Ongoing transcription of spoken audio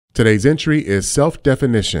Today's entry is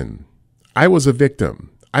self-definition. I was a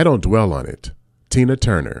victim. I don't dwell on it. Tina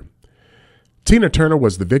Turner. Tina Turner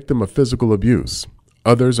was the victim of physical abuse.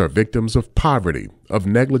 Others are victims of poverty, of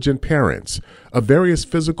negligent parents, of various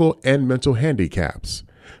physical and mental handicaps.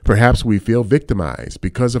 Perhaps we feel victimized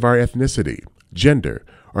because of our ethnicity, gender,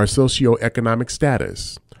 or socioeconomic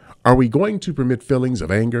status. Are we going to permit feelings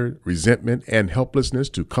of anger, resentment, and helplessness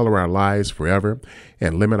to color our lives forever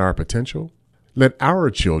and limit our potential? Let our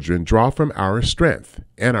children draw from our strength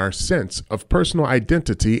and our sense of personal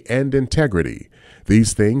identity and integrity.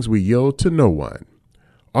 These things we yield to no one.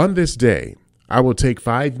 On this day, I will take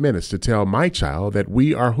 5 minutes to tell my child that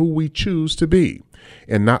we are who we choose to be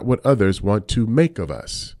and not what others want to make of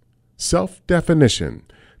us. Self-definition.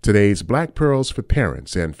 Today's Black Pearls for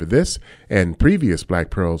Parents. And for this and previous Black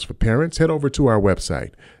Pearls for Parents, head over to our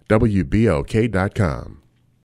website, wblk.com.